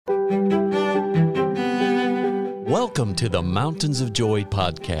Welcome to the Mountains of Joy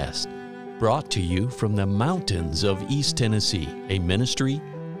podcast, brought to you from the mountains of East Tennessee, a ministry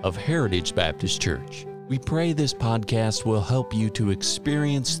of Heritage Baptist Church. We pray this podcast will help you to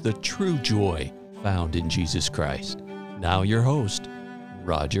experience the true joy found in Jesus Christ. Now your host,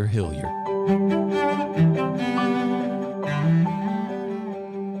 Roger Hilliard.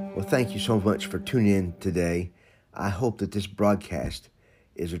 Well, thank you so much for tuning in today. I hope that this broadcast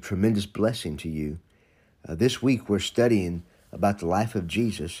is a tremendous blessing to you. This week we're studying about the life of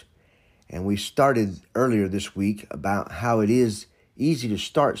Jesus, and we started earlier this week about how it is easy to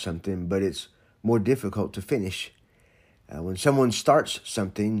start something, but it's more difficult to finish. When someone starts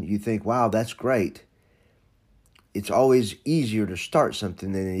something, you think, wow, that's great. It's always easier to start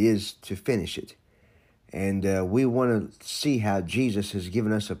something than it is to finish it. And we want to see how Jesus has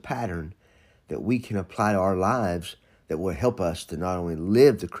given us a pattern that we can apply to our lives that will help us to not only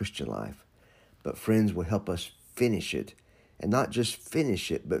live the Christian life, but friends, will help us finish it. And not just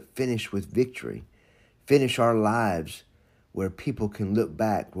finish it, but finish with victory. Finish our lives where people can look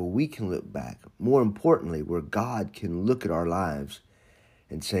back, where we can look back. More importantly, where God can look at our lives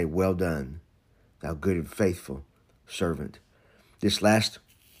and say, well done, thou good and faithful servant. This last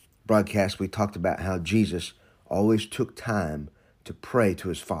broadcast, we talked about how Jesus always took time to pray to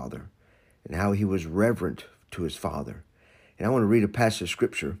his Father and how he was reverent to his Father. And I want to read a passage of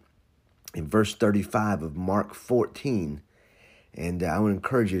Scripture in verse 35 of Mark 14. And I want to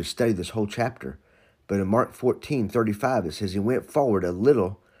encourage you to study this whole chapter. But in Mark 14:35, it says, he went forward a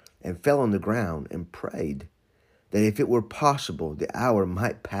little and fell on the ground and prayed that if it were possible, the hour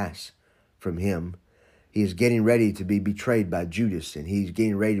might pass from him. He is getting ready to be betrayed by Judas, and he's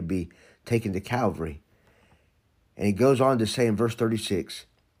getting ready to be taken to Calvary. And he goes on to say in verse 36,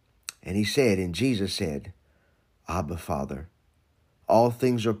 and he said, and Jesus said, Abba, Father, all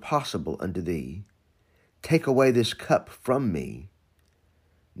things are possible unto thee. Take away this cup from me.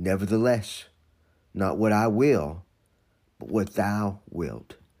 Nevertheless, not what I will, but what thou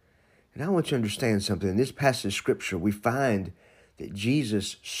wilt. And I want you to understand something. In this passage of Scripture, we find that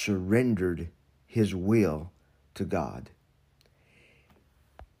Jesus surrendered his will to God.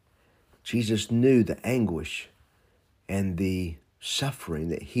 Jesus knew the anguish and the suffering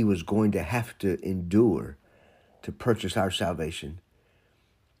that he was going to have to endure to purchase our salvation.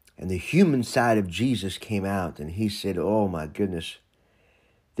 And the human side of Jesus came out, and he said, oh my goodness,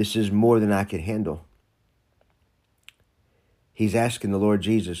 this is more than I can handle. He's asking the Lord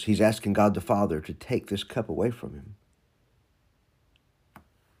Jesus, he's asking God the Father to take this cup away from him.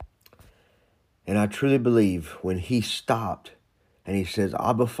 And I truly believe when he stopped and he says,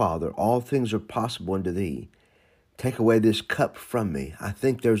 Abba, Father, all things are possible unto thee. Take away this cup from me. I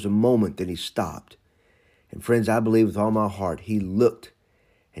think there's a moment that he stopped. And friends, I believe with all my heart, he looked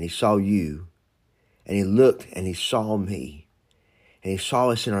and he saw you. And he looked and he saw me. And he saw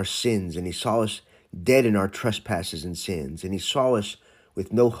us in our sins. And he saw us dead in our trespasses and sins. And he saw us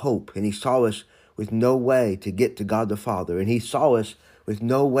with no hope. And he saw us with no way to get to God the Father. And he saw us with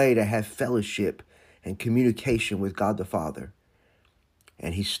no way to have fellowship and communication with God the Father.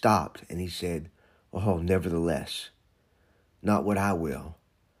 And he stopped and he said, oh, nevertheless, not what I will,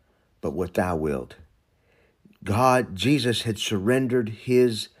 but what thou wilt. Jesus had surrendered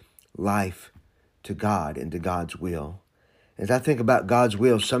his life to God and to God's will. As I think about God's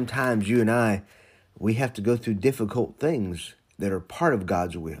will, sometimes you and I, we have to go through difficult things that are part of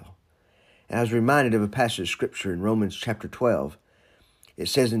God's will. And I was reminded of a passage of Scripture in Romans chapter 12. It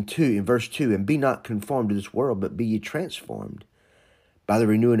says in verse 2, and be not conformed to this world, but be ye transformed by the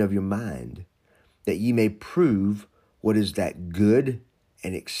renewing of your mind, that ye may prove what is that good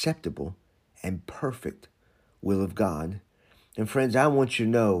and acceptable and perfect will of God. And friends, I want you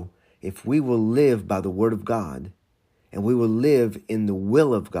to know, if we will live by the word of God, and we will live in the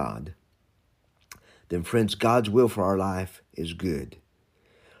will of God, then friends, God's will for our life is good.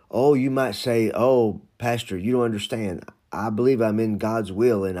 Oh, you might say, oh, Pastor, you don't understand. I believe I'm in God's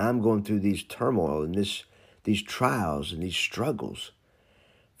will, and I'm going through these turmoil and these trials and these struggles.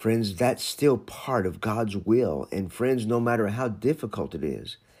 Friends, that's still part of God's will. And friends, no matter how difficult it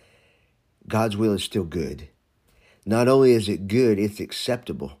is, God's will is still good. Not only is it good, it's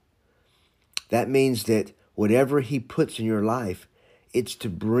acceptable. That means that whatever he puts in your life, it's to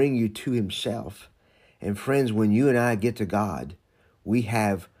bring you to himself. And friends, when you and I get to God, we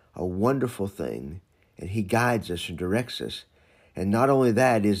have a wonderful thing, and he guides us and directs us. And not only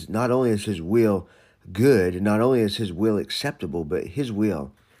is his will good, and not only is his will acceptable, but his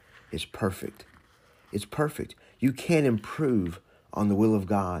will is perfect. It's perfect. You can't improve on the will of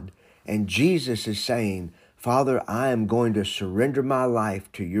God. And Jesus is saying, Father, I am going to surrender my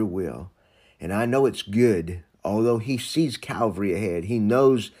life to your will. And I know it's good. Although he sees Calvary ahead, he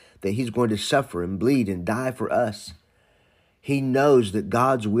knows that he's going to suffer and bleed and die for us. He knows that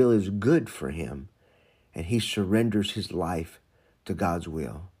God's will is good for him, and he surrenders his life to God's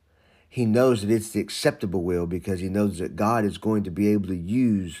will. He knows that it's the acceptable will because he knows that God is going to be able to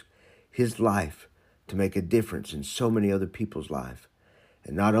use his life to make a difference in so many other people's life.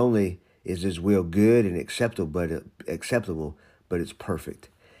 And not only is his will good and acceptable, but it's perfect.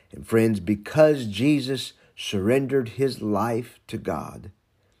 And friends, because Jesus surrendered his life to God,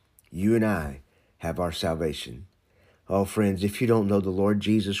 you and I have our salvation. Oh, friends, if you don't know the Lord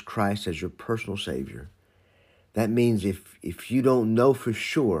Jesus Christ as your personal Savior, that means if you don't know for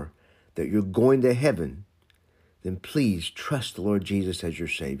sure that you're going to heaven, then please trust the Lord Jesus as your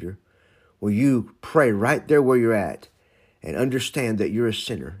Savior. Will you pray right there where you're at and understand that you're a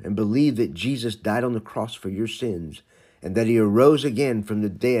sinner and believe that Jesus died on the cross for your sins and that he arose again from the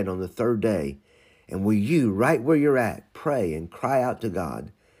dead on the third day? And will you, right where you're at, pray and cry out to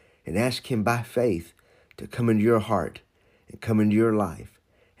God and ask him by faith to come into your heart and come into your life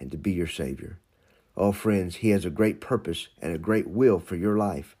and to be your Savior? Oh, friends, he has a great purpose and a great will for your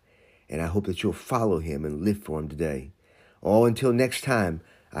life, and I hope that you'll follow him and live for him today. Oh, until next time,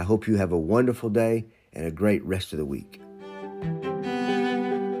 I hope you have a wonderful day and a great rest of the week.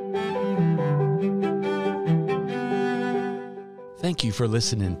 Thank you for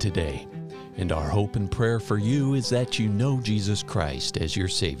listening today, and our hope and prayer for you is that you know Jesus Christ as your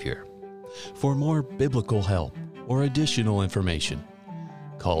Savior. For more biblical help or additional information,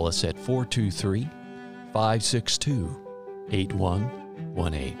 call us at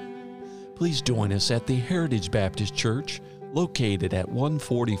 423-562-8118. Please join us at the Heritage Baptist Church located at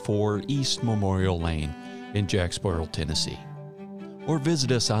 144 East Memorial Lane in Jacksboro, Tennessee. Or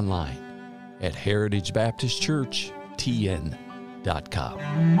visit us online at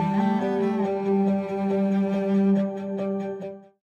heritagebaptistchurchtn.com.